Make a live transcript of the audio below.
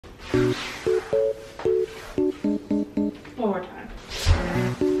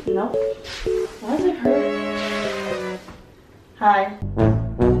No. Why does it hurt? Hi.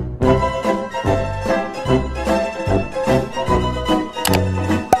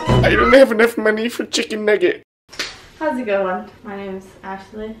 I don't have enough money for chicken nugget. How's it going? My name's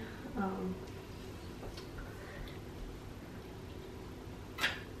Ashley.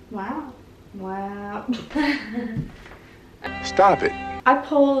 Wow. Stop it. I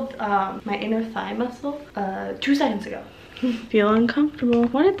pulled my inner thigh muscle 2 seconds ago. Feel uncomfortable.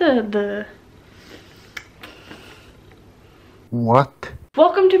 What did the... What?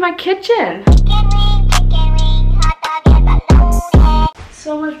 Welcome to my kitchen!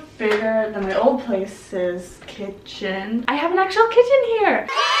 So much bigger than my old place's kitchen. I have an actual kitchen here!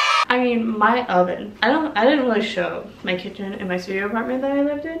 I mean, my oven. I didn't really show my kitchen in my studio apartment that I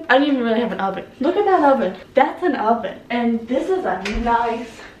lived in. I didn't even really have an oven. Look at that oven. That's an oven. And this is a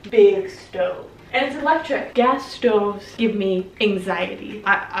nice big stove. And it's electric. Gas stoves give me anxiety.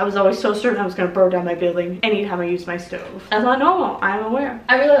 I was always so certain I was gonna burn down my building anytime I used my stove. That's not normal, I'm aware.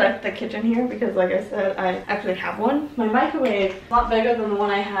 I really like the kitchen here because like I said, I actually have one. My microwave is a lot bigger than the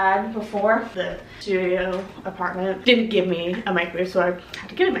one I had before. The studio apartment didn't give me a microwave, so I had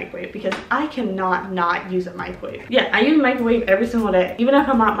to get a microwave because I cannot not use a microwave. Yeah, I use a microwave every single day. Even if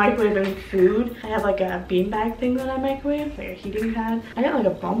I'm not microwaving food, I have like a beanbag thing that I microwave, like a heating pad. I got like a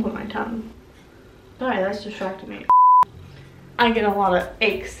bump on my tongue. Sorry, that's distracting me. I get a lot of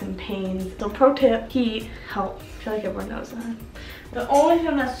aches and pains. So pro tip, heat helps. I feel like everyone knows that. The only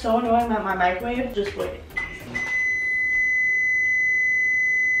thing that's so annoying about my microwave, just wait.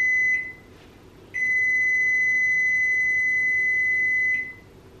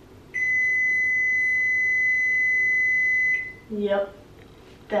 Yep,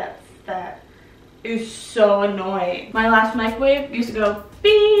 that is so annoying. My last microwave used to go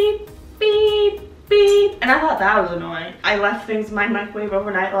beep, beep, beep, and I thought that was annoying. I left things in my microwave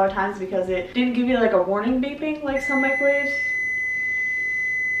overnight a lot of times because it didn't give you like a warning beeping like some microwaves.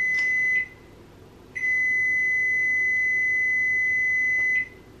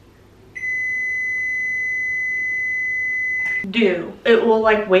 It will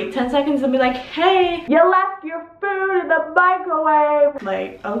like wait 10 seconds and be like, hey, you left your food in the microwave.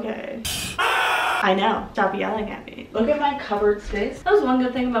 Like, okay. I know, stop yelling at me. Look at my cupboard space. That was one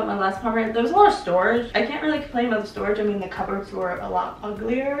good thing about my last apartment. There was a lot of storage. I can't really complain about the storage. I mean, the cupboards were a lot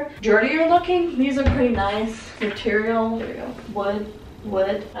uglier, dirtier looking. These are pretty nice material. There we go,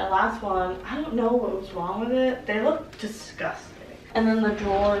 wood. My last one, I don't know what was wrong with it. They look disgusting. And then the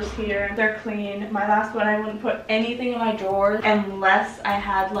drawers here, they're clean. My last one, I wouldn't put anything in my drawers unless I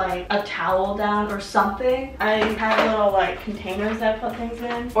had like a towel down or something. I have little like containers that I put things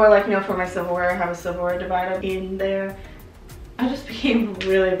in. Or like, you know, for my silverware, I have a silverware divider in there. I just became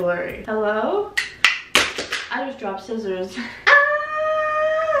really blurry. Hello? I just dropped scissors.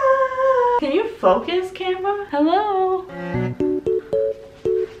 Ah! Can you focus, camera? Hello?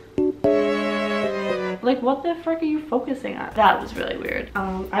 Like, what the frick are you focusing on? That was really weird.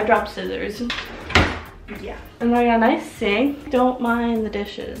 I dropped scissors. Yeah. And I got a nice sink. Don't mind the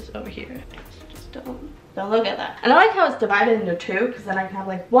dishes over here. Just don't look at that. And I like how it's divided into two, because then I can have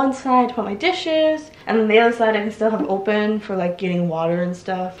like one side to put my dishes, and then the other side I can still have open for like getting water and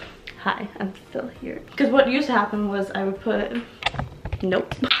stuff. Hi, I'm still here. Because what used to happen was I would put,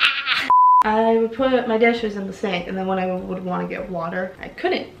 nope. I would put my dishes in the sink, and then when I would want to get water, I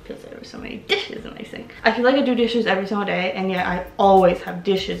couldn't because there were so many dishes in my sink. I feel like I do dishes every single day, and yet I always have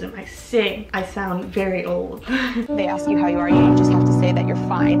dishes in my sink. I sound very old. They ask you how you are, you just have to say that you're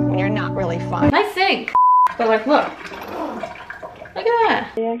fine when you're not really fine. Nice sink! But like, look. Look at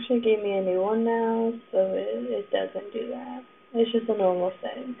that. They actually gave me a new one now, so it doesn't do that. It's just a normal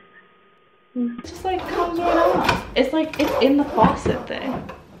sink. It just like comes right off. It's like, it's in the faucet thing.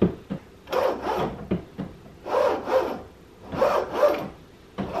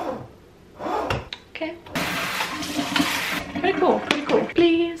 Okay. Pretty cool, pretty cool.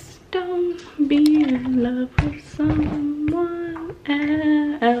 Please don't be in love with someone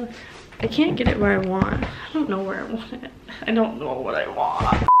else. I can't get it where I want. I don't know where I want it. I don't know what I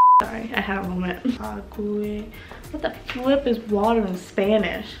want. Sorry, I had a moment. Agua. What the flip is water in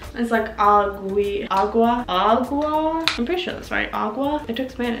Spanish? It's like agua. Agua? I'm pretty sure that's right. Agua? I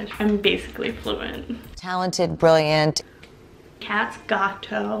took Spanish. I'm basically fluent. Talented, brilliant. Cat's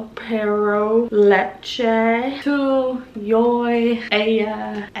gato, perro, leche, tu, yoy,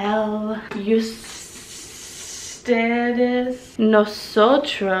 ella, el, ustedes,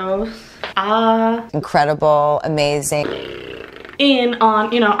 nosotros, Incredible, amazing. in,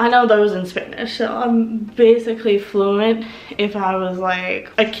 on, you know, I know those in Spanish, so I'm basically fluent if I was like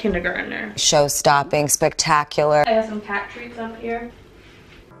a kindergartner. Show-stopping, spectacular. I have some cat treats up here.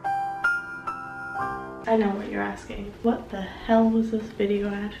 I know what you're asking. What the hell was this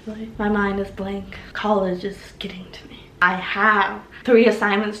video actually? My mind is blank. College is getting to me. I have 3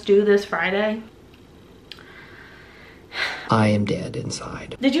 assignments due this Friday. I am dead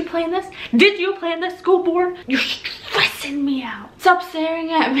inside. Did you plan this? Did you plan this, school board? You're stressing me out. Stop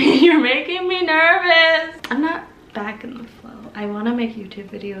staring at me. You're making me nervous. I'm not back in the flow. I want to make YouTube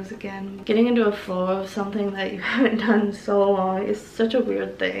videos again. Getting into a flow of something that you haven't done in so long is such a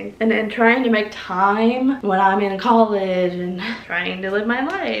weird thing. And trying to make time when I'm in college and trying to live my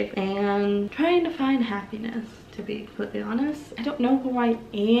life and trying to find happiness. To be completely honest, I don't know who I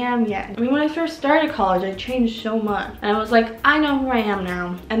am yet. I mean, when I first started college, I changed so much. And I was like, I know who I am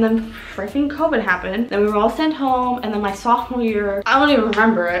now. And then freaking COVID happened. Then we were all sent home. And then my sophomore year, I don't even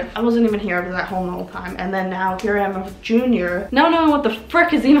remember it. I wasn't even here. I was at home the whole time. And then now here I am a junior. Not knowing what the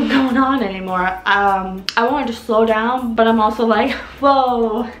frick is even going on anymore. I wanted to slow down, but I'm also like,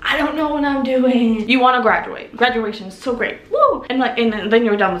 whoa, I don't know what I'm doing. You want to graduate. Graduation is so great. Woo! And like, and then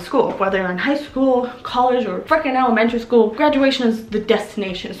you're done with school. Whether you're in high school, college, or freaking elementary school, graduation is the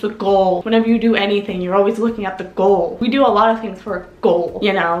destination, it's the goal. Whenever you do anything, you're always looking at the goal. We do a lot of things for a goal,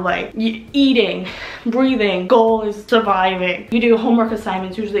 you know, like eating, breathing. Goal is surviving. You do homework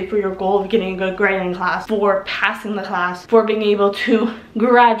assignments usually for your goal of getting a good grade in class, for passing the class, for being able to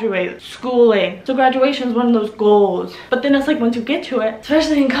graduate, schooling. So graduation is one of those goals. But then it's like once you get to it,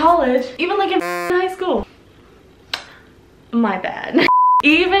 especially in college, even like in high school, my bad.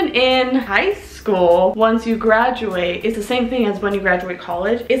 Even in high school, once you graduate, it's the same thing as when you graduate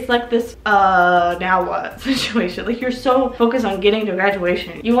college. It's like this, now what situation. Like you're so focused on getting to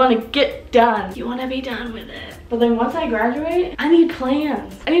graduation. You want to get done. You want to be done with it. But then once I graduate, I need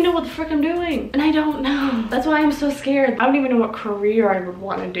plans. I need to know what the frick I'm doing. And I don't know. That's why I'm so scared. I don't even know what career I would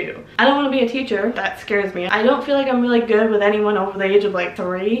want to do. I don't want to be a teacher. That scares me. I don't feel like I'm really good with anyone over the age of like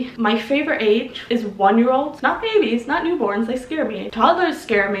 3. My favorite age is 1-year-olds. Not babies, not newborns. They scare me. Toddlers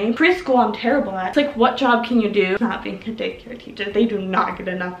scare me. Preschool I'm terrible at. It's like, what job can you do? Not being a daycare teacher. They do not get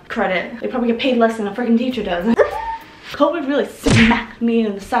enough credit. They probably get paid less than a freaking teacher does. COVID really smacked me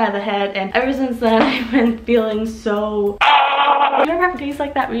in the side of the head, and ever since then I've been feeling so... You ever have days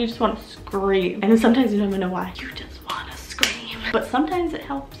like that where you just want to scream? And then sometimes you don't even know why. You just want to scream. But sometimes it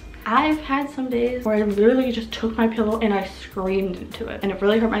helps. I've had some days where I literally just took my pillow and I screamed into it, and it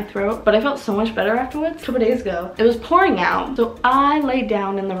really hurt my throat, but I felt so much better afterwards. A couple days ago, it was pouring out, so I laid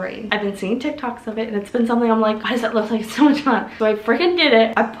down in the rain. I've been seeing TikToks of it, and it's been something I'm like, why does that look like so much fun? So I freaking did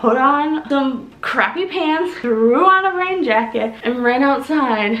it. I put on some crappy pants, threw on a rain jacket, and ran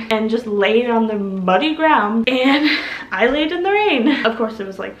outside and just laid on the muddy ground, and I laid in the rain. Of course, it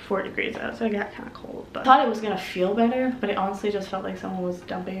was like 4 degrees out, so I got kind of cold, but I thought it was gonna feel better, but it honestly just felt like someone was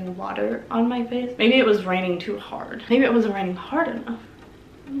dumping water on my face. Maybe it was raining too hard. Maybe it wasn't raining hard enough.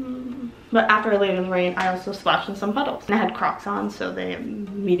 But after I laid in the rain, I also splashed in some puddles. And I had Crocs on, so they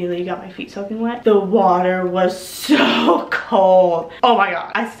immediately got my feet soaking wet. The water was so cold. Oh my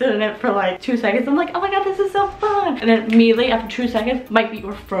god. I stood in it for like 2 seconds. I'm like, oh my god, this is so fun. And then immediately after 2 seconds, my feet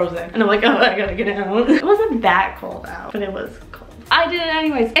were frozen. And I'm like, oh, I gotta get out. It wasn't that cold out, but it was cold. I did it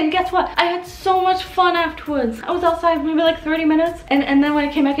anyways, and guess what? I had so much fun afterwards. I was outside maybe like 30 minutes, and then when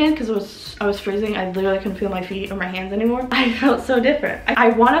I came back in, because I was freezing, I literally couldn't feel my feet or my hands anymore. I felt so different. I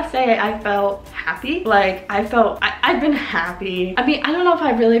want to say I felt happy. Like, I've been happy. I mean, I don't know if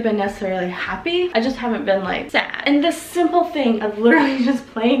I've really been necessarily happy. I just haven't been like sad. And this simple thing of literally just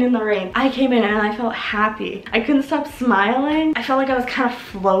playing in the rain, I came in and I felt happy. I couldn't stop smiling. I felt like I was kind of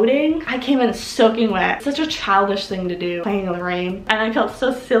floating. I came in soaking wet. Such a childish thing to do, playing in the rain. And I felt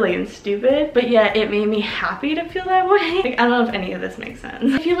so silly and stupid, but yet it made me happy to feel that way. Like, I don't know if any of this makes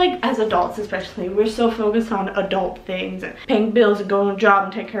sense. I feel like as adults especially, we're so focused on adult things and paying bills and going to a job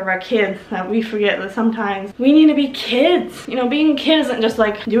and take care of our kids that we forget that sometimes we need to be kids. You know, being a kid isn't just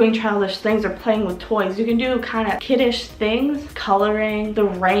like doing childish things or playing with toys. You can do kind of kiddish things, coloring, the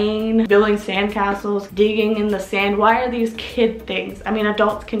rain, building sandcastles, digging in the sand. Why are these kid things? I mean,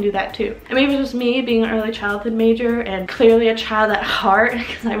 adults can do that too. And maybe just me being an early childhood major and clearly a child at heart,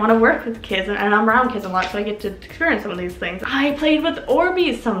 because I want to work with kids and I'm around kids a lot, so I get to experience some of these things. I played with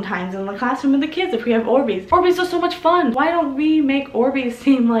Orbeez sometimes in the classroom with the kids if we have Orbeez. Orbeez are so much fun. Why don't we make Orbeez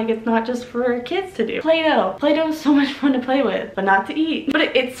seem like it's not just for kids to do? Play-Doh. Play-Doh is so much fun to play with, but not to eat.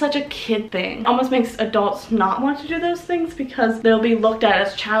 But it's such a kid thing. Almost makes adults not want to do those things because they'll be looked at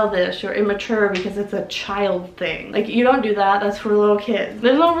as childish or immature because it's a child thing. Like, you don't do that. That's for little kids.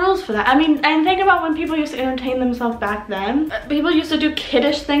 There's no rules for that. I mean, and think about when people used to entertain themselves back then. People used to do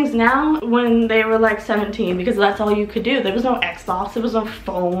kiddish things now when they were like 17 because that's all you could do. There was no Xbox, there was no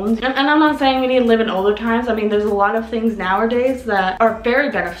phones. And I'm not saying we need to live in older times. I mean, there's a lot of things nowadays that are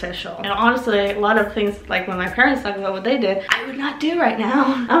very beneficial. And honestly, a lot of things like when my parents talk about what they did, I would not do right now.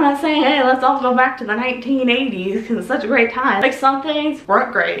 I'm not saying, hey, let's all go back to the 1980s because it's such a great time. Like some things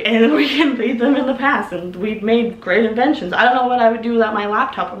weren't great and we can leave them in the past and we've made great inventions. I don't know what I would do without my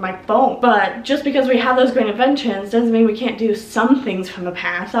laptop or my phone. But just because we have those great inventions doesn't mean we can't do some things from the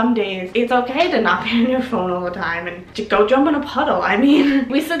past. Some days it's okay to not be on your phone all the time and to go jump in a puddle. I mean,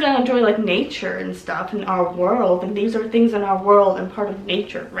 we still gotta enjoy like nature and stuff in our world, and these are things in our world and part of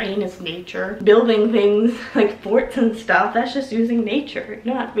nature. Rain is nature. Building things like forts and stuff, that's just using nature.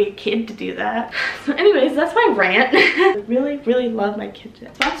 You don't have to be a kid to do that. So anyways, that's my rant. I really love my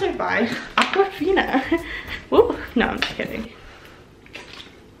kitchen. Sponsored by Aquafina. Woo, no, I'm just kidding.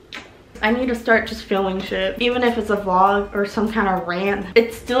 I need to start just filming shit. Even if it's a vlog or some kind of rant,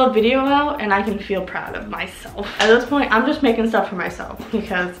 it's still a video out and I can feel proud of myself. At this point, I'm just making stuff for myself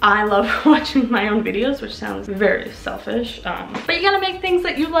because I love watching my own videos, which sounds very selfish. But you gotta make things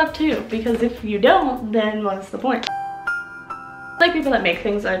that you love too, because if you don't, then what's the point? I like people that make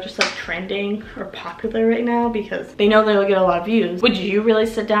things that are just like trending or popular right now because they know they'll get a lot of views. Would you really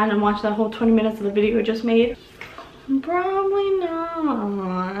sit down and watch that whole 20 minutes of the video I just made? Probably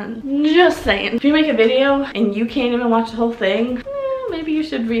not. Just saying. If you make a video and you can't even watch the whole thing, maybe you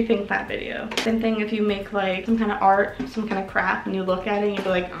should rethink that video. Same thing if you make like some kind of art, some kind of craft, and you look at it and you'd be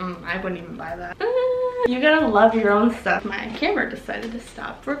like, I wouldn't even buy that. You gotta love your own stuff. My camera decided to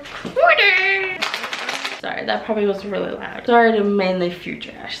stop recording. Sorry, that probably was really loud. Sorry to mainly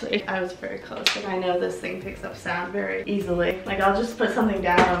future Ashley. I was very close and I know this thing picks up sound very easily. Like I'll just put something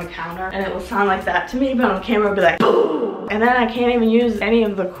down on the counter and it will sound like that to me, but on camera it'll be like boom! And then I can't even use any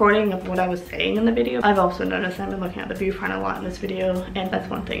of the recording of what I was saying in the video. I've also noticed I've been looking at the viewfinder a lot in this video and that's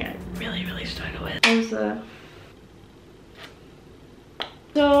one thing I really struggle with.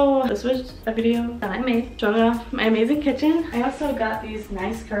 So this was a video that I made showing off my amazing kitchen. I also got these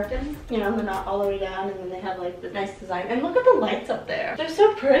nice curtains. You know, they're not all the way down and then they have like this nice design. And look at the lights up there. They're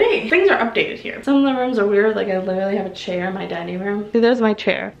so pretty. Things are updated here. Some of the rooms are weird. Like I literally have a chair in my dining room. See, there's my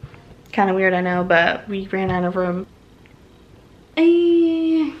chair. Kind of weird, I know, but we ran out of room.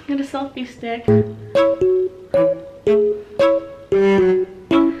 Hey, got a selfie stick.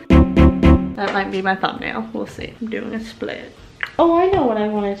 That might be my thumbnail. We'll see. I'm doing a split. Oh, I know what I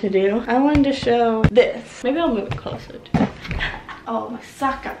wanted to do. I wanted to show this. Maybe I'll move it closer to. Oh, my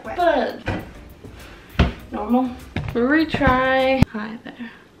sock got wet. But normal. Retry. Hi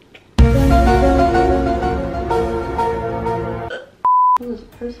there. Oh, there's a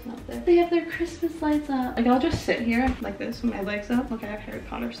person up there. They have their Christmas lights up. Like I'll just sit here like this with my legs up. Look, I have Harry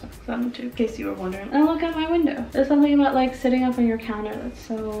Potter stuff on them too, in case you were wondering. And look out my window. There's something about like sitting up on your counter that's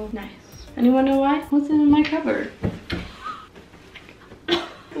so nice. Anyone know why? What's in my cupboard?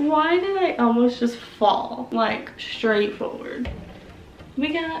 Why did I almost just fall? Like, straight forward.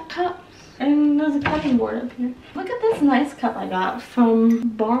 We got cups. And there's a cutting board up here. Look at this nice cup I got from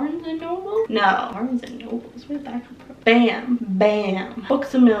Barnes and Noble. No, Barnes and Nobles. Where'd that come from? Bam. Bam.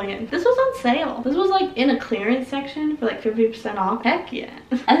 Books a Million. This was on sale. This was like in a clearance section for like 50% off. Heck yeah.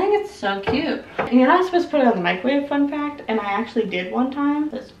 I think it's so cute. And you're not supposed to put it on the microwave, fun fact. And I actually did one time.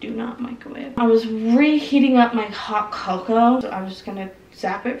 Let's do not microwave. I was reheating up my hot cocoa. So I was just gonna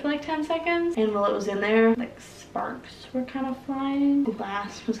zap it for like 10 seconds. And while it was in there, like sparks were kind of flying. The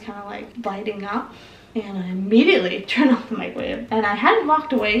glass was kind of like lighting up. And I immediately turned off the microwave. And I hadn't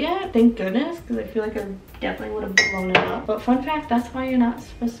walked away yet, thank goodness, because I feel like I definitely would have blown it up. But fun fact, that's why you're not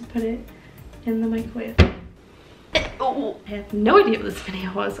supposed to put it in the microwave. Oh, I have no idea what this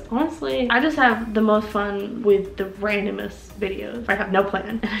video was. Honestly, I just have the most fun with the randomest videos. I have no plan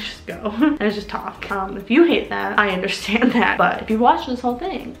and I just go and I just talk. If you hate that, I understand that. But if you watched this whole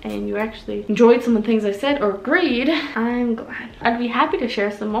thing and you actually enjoyed some of the things I said or agreed, I'm glad. I'd be happy to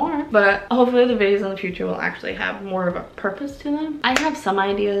share some more, but hopefully the videos in the future will actually have more of a purpose to them. I have some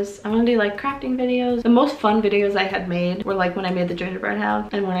ideas. I want to do like crafting videos. The most fun videos I had made were like when I made the gingerbread house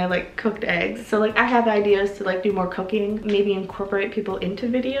and when I like cooked eggs. So like I have ideas to like do more cooking, maybe incorporate people into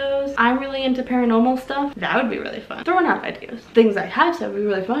videos. I'm really into paranormal stuff. That would be really fun. Throwing out ideas. Things I have said would be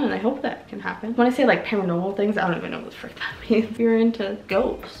really fun and I hope that can happen. When I say like paranormal things, I don't even know what the frick that means. If you're into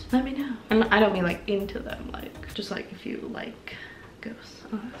ghosts, let me know. And I don't mean like into them, like just like if you like ghosts.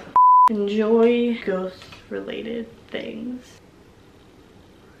 Enjoy ghost related things.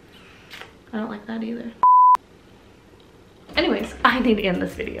 I don't like that either. Anyways, I need to end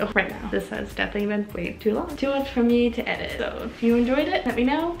this video right now. This has definitely been way too long. Too much for me to edit. So if you enjoyed it, let me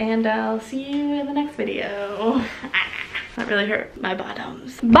know and I'll see you in the next video. That really hurt my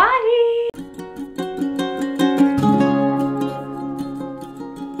bottoms. Bye!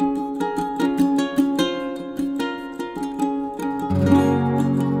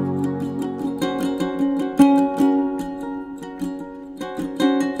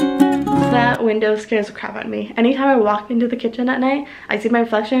 That window scares the crap out of me. Anytime I walk into the kitchen at night, I see my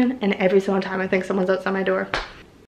reflection, and every single time I think someone's outside my door.